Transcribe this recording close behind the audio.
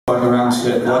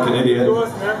shit like an idiot,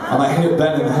 and I hit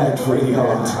Ben in the head really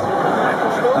hard.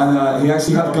 And he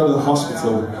actually had to go to the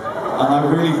hospital. And I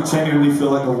really genuinely feel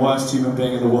like the worst human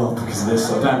being in the world because of this.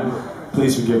 So Ben,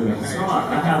 please forgive me. It's alright,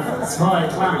 I have spy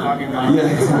clamming in my... Yeah.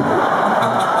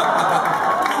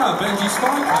 No, Benji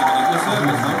spy clamming at your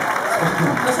service, mate.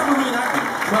 Let's have a reenactment.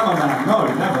 Clamor man, no,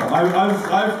 never.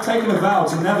 I've taken a vow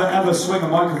to never ever swing a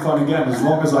microphone again as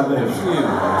long as I live.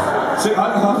 Yeah. So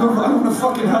I don't want to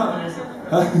fucking hurt.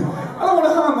 I don't want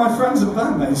to hurt my friends and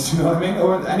bandmates, you know what I mean?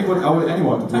 Or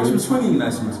anyone. Take some swinging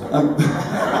lessons.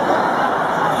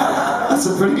 That's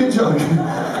a pretty good joke.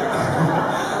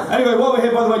 Anyway, while we're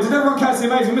here, by the way, did everyone catch the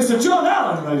amazing Mr. John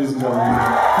Allen, ladies and gentlemen?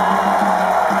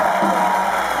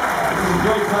 It was a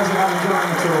great pleasure having John on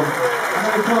the tour. And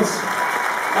then, of course,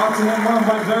 after him, one of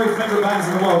my very favourite bands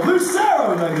in the world,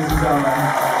 Lucero, ladies and gentlemen.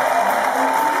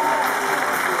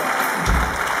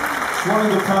 It's one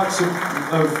of the perks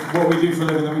of what we do for a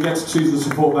living, that we get to choose the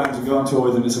support band to go on tour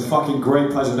with, and it's a fucking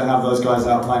great pleasure to have those guys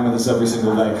out playing with us every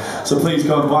single day. So please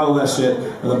go and buy all their shit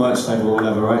at the merch table or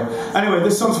whatever, right? Anyway,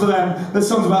 this song's for them. This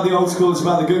song's about the old school, it's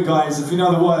about the good guys. If you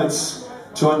know the words,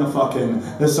 join the fucking.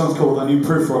 This song's called I Knew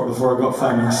Prufrock Before I Got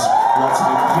Famous. Let's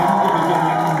begin the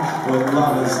beginning. We're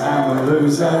lovers and we're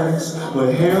losers.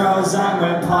 We're heroes and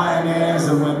we're pioneers.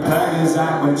 And we're beggars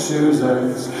and we're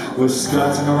choosers. We're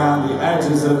skirting around the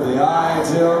edges of the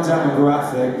ideal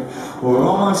demographic. We're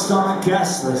almost on a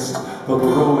guest list, but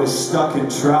we're always stuck in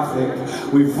traffic.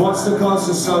 We've watched the close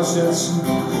associates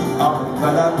up at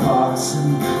better parts.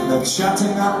 They're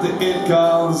chatting up the it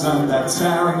girls and they're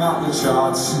tearing up the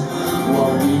charts.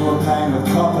 While we were paying with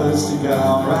coppers to get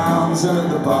our rounds in at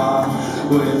the bar.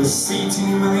 We're the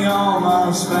C-team and the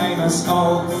almost famous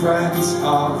old friends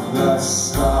of the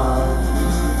stars.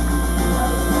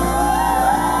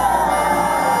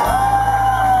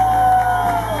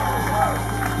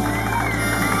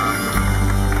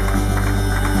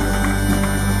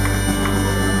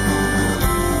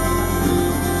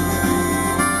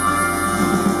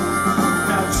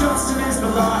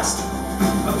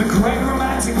 Of the great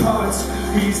romantic poets,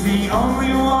 he's the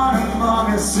only one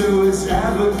among us who is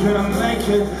ever gonna make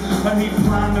it. And he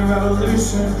planned a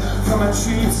revolution from a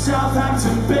cheap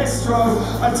Southampton bistro.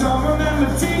 I don't remember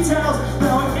details,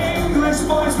 there were English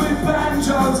boys with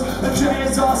banjos. A day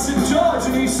is St. George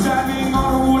and he's standing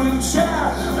on a wooden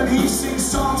chair. And he sings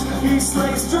songs, he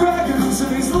slays dragons,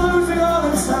 and he's losing all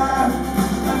his time.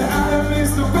 And Adam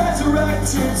is the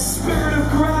resurrected spirit of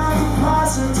ground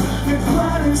parsons in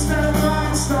Planningston and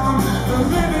Rhinestone. They're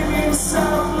living in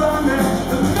South London,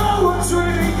 and no one's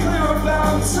really clear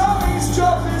about Tommy's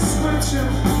job description.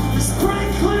 It's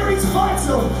pretty clear he's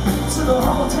vital to the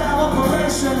whole damn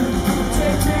operation.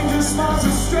 Take dangerous smiles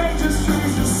of strangers,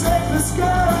 trees to save the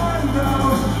sky.